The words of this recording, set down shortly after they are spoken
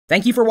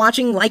Thank you for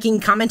watching,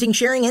 liking, commenting,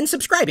 sharing, and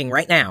subscribing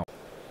right now.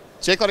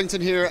 Jake Ludington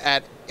here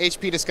at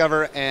HP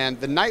Discover, and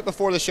the night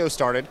before the show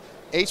started,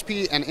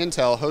 HP and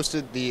Intel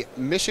hosted the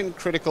Mission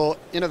Critical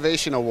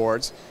Innovation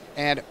Awards,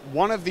 and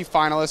one of the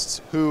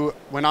finalists who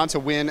went on to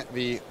win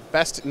the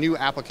Best New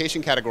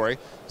Application category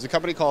is a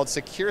company called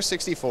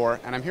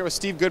Secure64, and I'm here with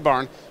Steve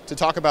Goodbarn to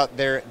talk about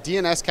their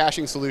DNS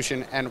caching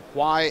solution and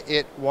why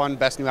it won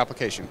Best New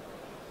Application.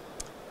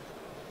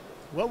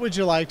 What would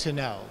you like to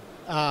know?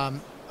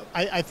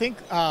 I think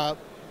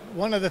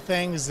one of the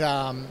things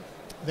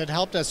that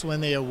helped us win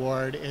the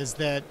award is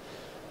that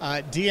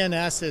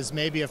DNS is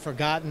maybe a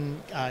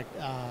forgotten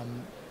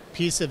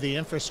piece of the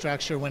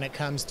infrastructure when it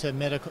comes to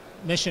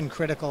mission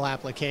critical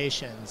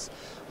applications.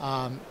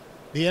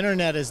 The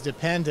internet is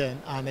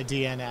dependent on the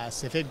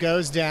DNS. If it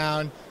goes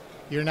down,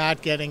 you're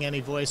not getting any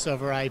voice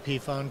over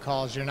IP phone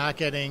calls, you're not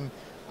getting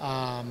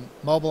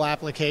mobile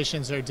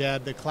applications are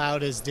dead, the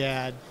cloud is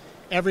dead.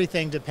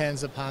 Everything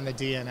depends upon the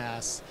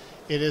DNS.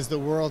 It is the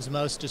world's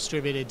most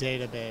distributed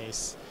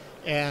database.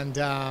 And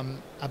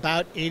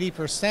about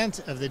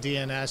 80% of the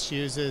DNS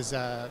uses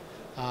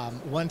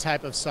one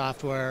type of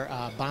software,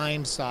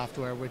 bind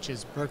software, which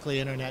is Berkeley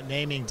Internet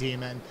Naming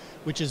Daemon,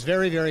 which is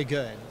very, very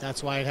good.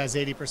 That's why it has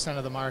 80%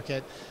 of the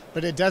market.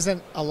 But it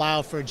doesn't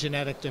allow for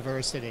genetic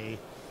diversity.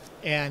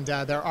 And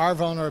there are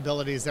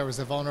vulnerabilities. There was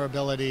a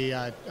vulnerability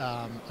a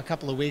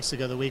couple of weeks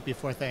ago, the week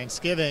before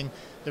Thanksgiving,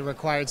 that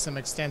required some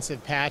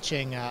extensive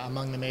patching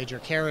among the major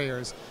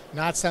carriers.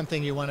 Not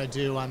something you want to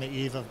do on the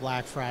eve of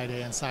Black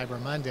Friday and Cyber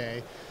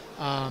Monday.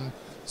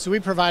 So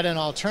we provide an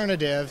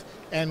alternative,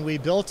 and we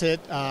built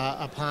it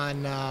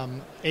upon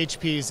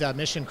HP's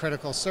mission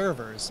critical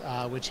servers,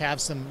 which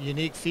have some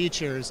unique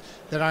features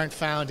that aren't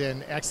found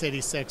in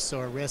x86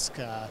 or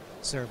RISC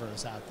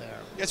servers out there.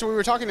 Yeah, so we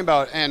were talking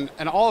about, and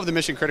all of the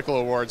mission critical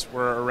awards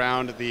were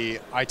around the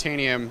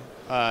Itanium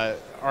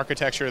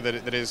architecture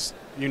that is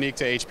unique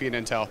to HP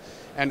and Intel.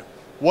 And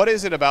what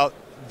is it about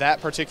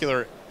that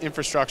particular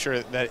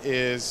infrastructure that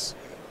is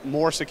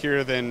more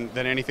secure than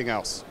anything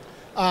else?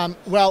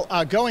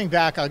 Going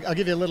back, I'll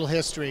give you a little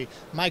history.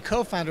 My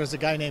co-founder is a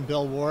guy named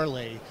Bill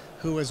Worley,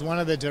 who was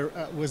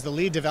was the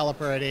lead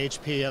developer at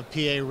HP of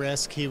PA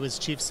RISC. He was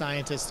chief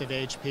scientist at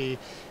HP,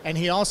 and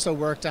he also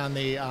worked on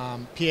the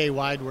PA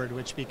Wideword,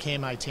 which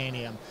became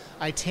Itanium.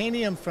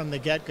 Itanium from the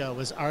get-go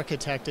was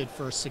architected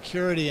for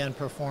security and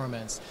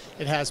performance.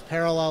 It has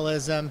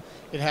parallelism,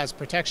 it has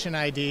protection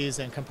IDs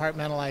and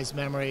compartmentalized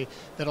memory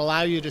that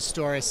allow you to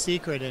store a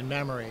secret in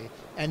memory.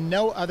 And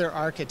no other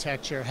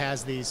architecture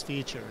has these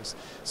features.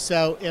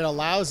 So it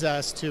allows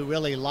us to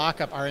really lock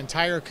up our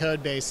entire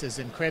code base is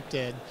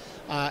encrypted.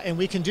 And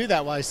we can do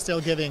that while still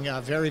giving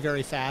very,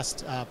 very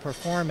fast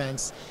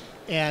performance.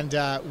 And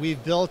we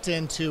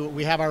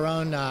have our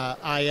own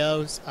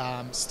I/O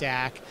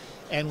stack,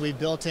 and we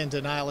built in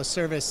denial of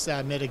service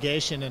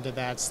mitigation into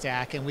that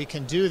stack, and we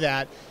can do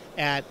that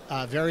at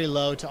very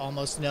low to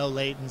almost no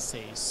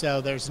latency.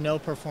 So there's no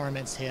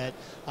performance hit,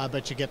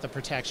 but you get the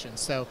protection.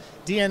 So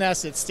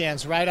DNS, it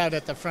stands right out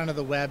at the front of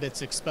the web.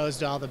 It's exposed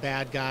to all the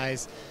bad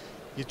guys.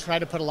 You try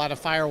to put a lot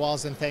of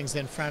firewalls and things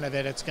in front of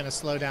it, it's going to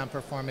slow down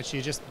performance.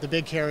 The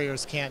big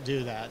carriers can't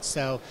do that.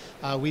 So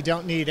we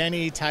don't need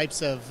any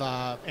types of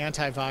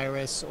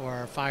antivirus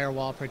or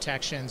firewall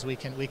protections. We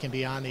can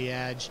be on the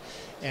edge,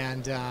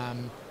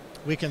 and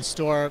we can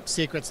store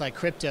secrets like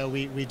crypto.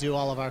 We do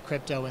all of our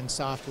crypto in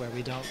software.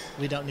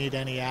 We don't need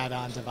any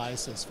add-on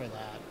devices for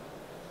that.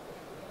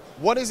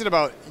 What is it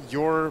about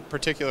your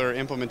particular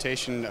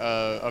implementation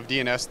of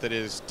DNS that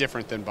is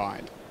different than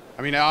bind?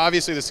 I mean,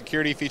 obviously the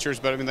security features,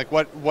 but I mean, like,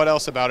 what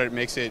else about it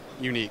makes it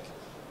unique?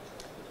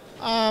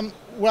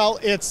 Well,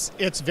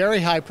 it's very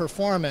high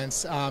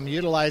performance.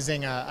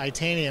 Utilizing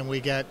Itanium,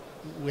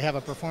 we have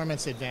a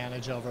performance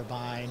advantage over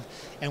bind,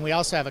 and we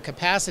also have a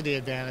capacity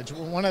advantage.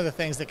 One of the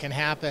things that can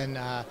happen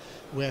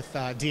with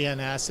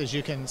DNS is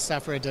you can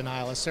suffer a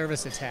denial of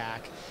service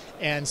attack.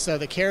 And so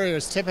the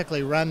carriers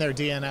typically run their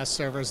DNS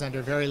servers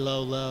under very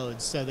low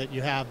loads so that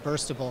you have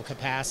burstable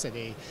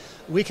capacity.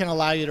 We can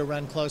allow you to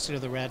run closer to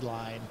the red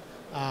line.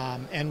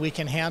 And we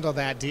can handle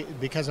that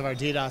because of our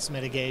DDoS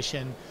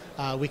mitigation.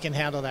 We can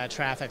handle that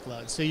traffic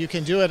load. So you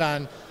can do it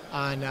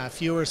on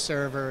fewer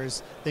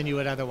servers than you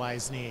would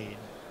otherwise need.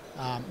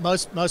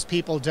 Most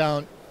people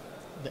don't.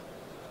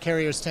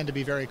 Carriers tend to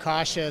be very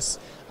cautious,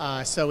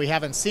 so we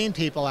haven't seen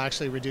people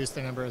actually reduce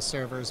the number of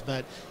servers,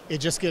 but it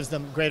just gives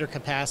them greater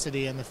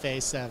capacity in the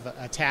face of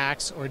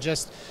attacks or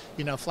just,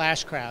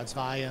 flash crowds,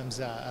 volumes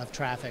of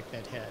traffic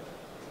that hit.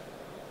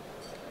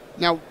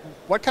 Now,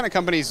 what kind of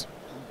companies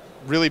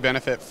really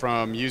benefit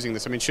from using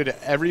this? I mean, should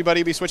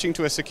everybody be switching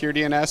to a secure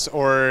DNS,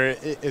 or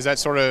is that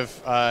sort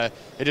of,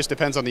 it just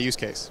depends on the use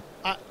case?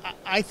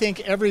 I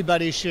think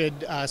everybody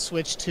should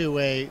switch to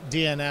a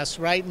DNS.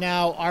 Right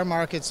now, our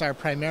markets are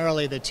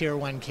primarily the tier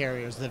 1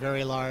 carriers, the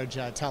very large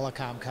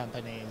telecom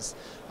companies.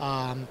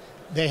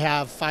 They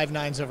have 5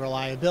 nines of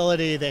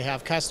reliability. They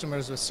have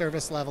customers with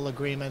service level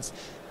agreements.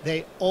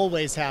 They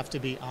always have to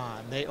be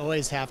on. They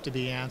always have to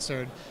be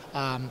answered.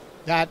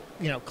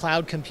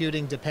 Cloud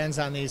computing depends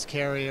on these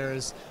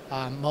carriers.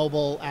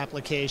 Mobile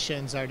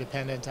applications are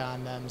dependent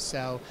on them.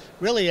 So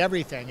really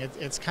everything.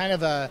 It's kind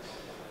of a,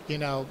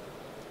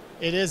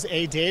 it is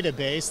a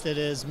database that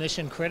is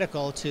mission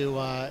critical to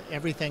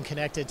everything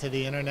connected to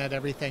the internet,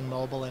 everything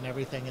mobile, and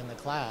everything in the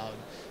cloud.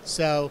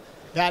 So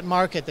that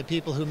market, the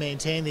people who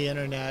maintain the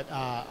internet,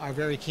 are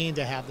very keen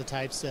to have the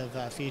types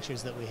of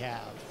features that we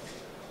have.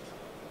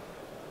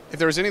 If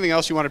there was anything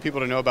else you wanted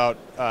people to know about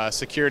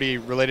security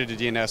related to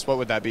DNS, what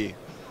would that be?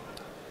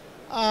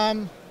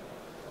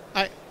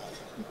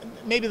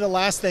 Maybe the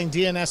last thing,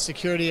 DNS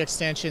security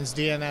extensions,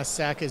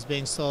 DNSSEC is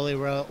being slowly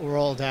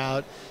rolled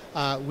out.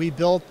 We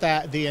built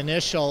the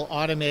initial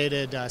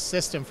automated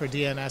system for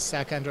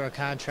DNSSEC under a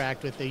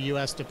contract with the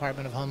U.S.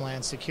 Department of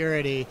Homeland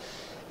Security.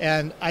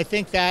 And I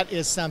think that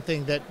is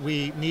something that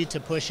we need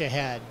to push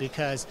ahead,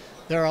 because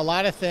there are a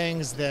lot of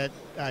things that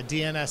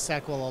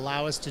DNSSEC will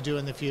allow us to do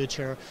in the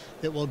future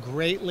that will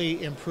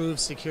greatly improve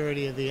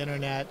security of the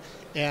internet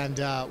and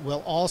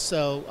will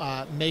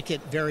also make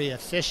it very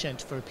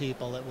efficient for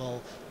people. It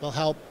will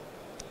help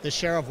the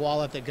share of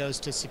wallet that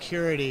goes to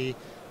security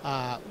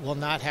will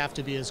not have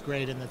to be as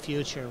great in the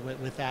future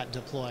with that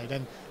deployed.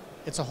 And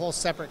it's a whole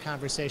separate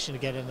conversation to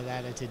get into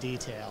that into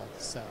detail.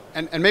 So.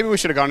 And maybe we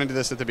should have gone into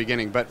this at the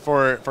beginning, but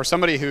for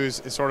somebody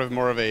who's sort of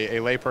more of a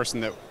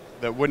layperson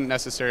that wouldn't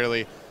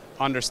necessarily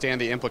understand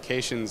the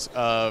implications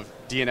of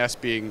DNS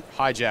being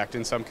hijacked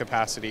in some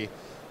capacity,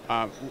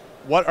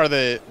 what are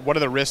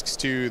the risks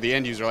to the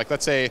end user? Like,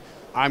 let's say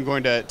I'm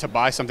going to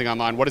buy something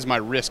online. What is my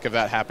risk of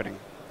that happening?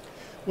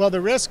 Well, the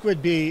risk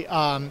would be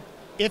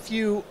if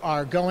you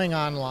are going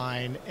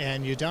online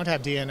and you don't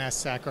have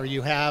DNSSEC, or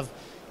you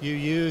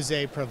use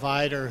a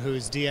provider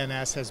whose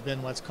DNS has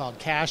been what's called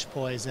cache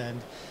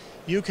poisoned,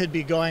 you could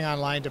be going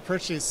online to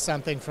purchase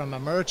something from a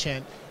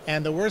merchant,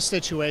 and the worst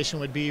situation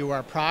would be you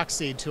are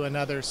proxied to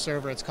another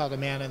server. It's called a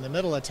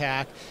man-in-the-middle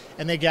attack,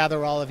 and they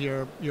gather all of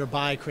your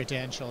buy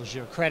credentials,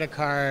 your credit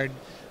card,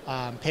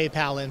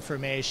 PayPal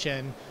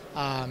information.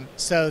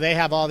 So they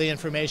have all the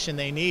information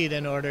they need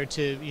in order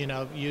to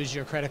use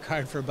your credit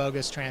card for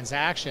bogus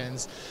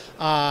transactions.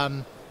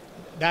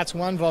 That's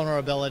one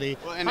vulnerability.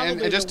 Well, and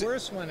the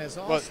worst one is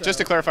also... Well, just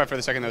to clarify for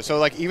the second, though, so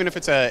like even if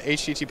it's a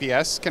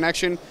HTTPS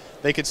connection,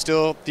 they could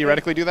still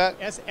theoretically do that?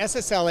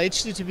 SSL,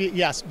 HTTP,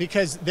 yes,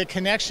 because the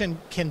connection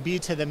can be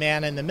to the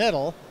man in the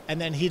middle, and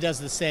then he does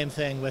the same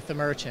thing with the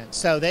merchant.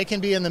 So they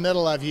can be in the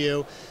middle of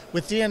you.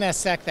 With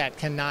DNSSEC, that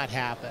cannot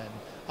happen.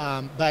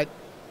 But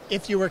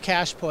if you were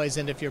cache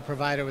poisoned, if your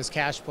provider was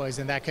cache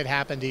poisoned, that could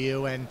happen to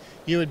you, and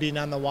you would be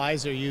none the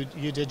wiser. You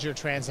did your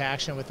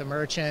transaction with the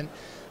merchant.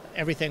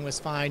 Everything was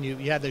fine, you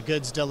had the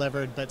goods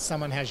delivered, but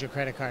someone has your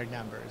credit card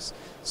numbers.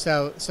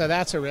 So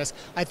that's a risk.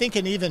 I think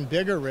an even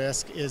bigger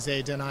risk is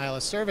a denial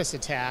of service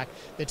attack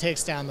that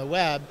takes down the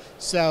web.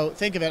 So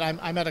think of it,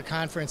 I'm at a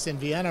conference in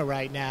Vienna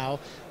right now.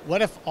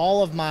 What if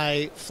all of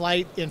my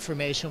flight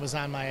information was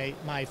on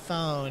my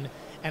phone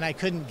and I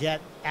couldn't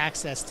get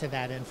access to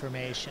that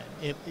information?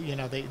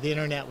 The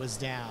internet was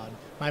down.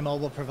 My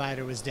mobile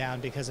provider was down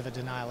because of a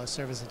denial of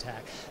service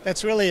attack.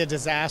 That's really a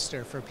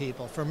disaster for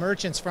people. For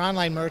merchants, for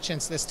online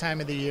merchants this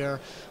time of the year,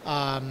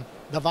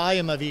 the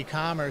volume of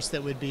e-commerce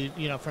that would be,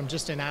 from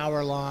just an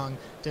hour-long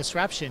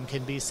disruption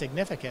can be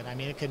significant. I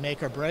mean, it can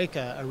make or break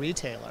a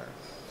retailer.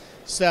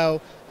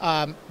 So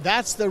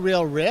that's the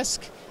real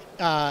risk.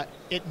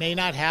 It may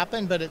not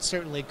happen, but it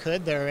certainly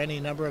could. There are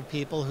any number of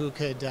people who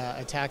could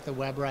attack the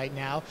web right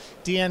now.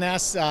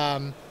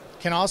 DNS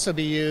can also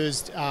be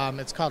used,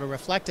 it's called a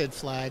reflected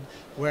flood,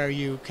 where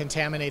you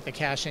contaminate the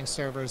caching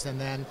servers, and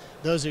then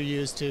those are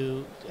used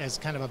as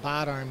kind of a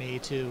bot army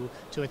to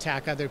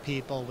attack other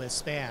people with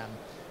spam.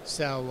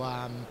 So,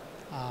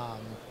 I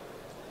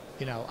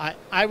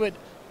would,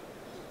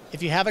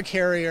 if you have a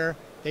carrier,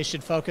 they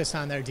should focus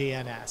on their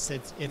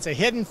DNS. It's a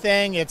hidden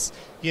thing. It's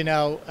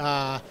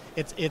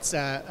it's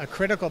a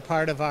critical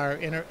part of our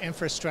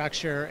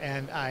infrastructure,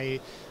 and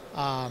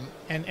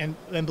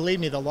and believe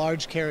me, the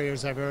large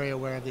carriers are very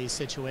aware of these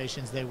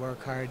situations. They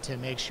work hard to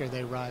make sure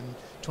they run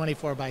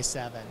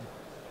 24/7.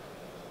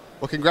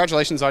 Well,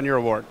 congratulations on your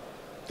award.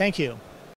 Thank you.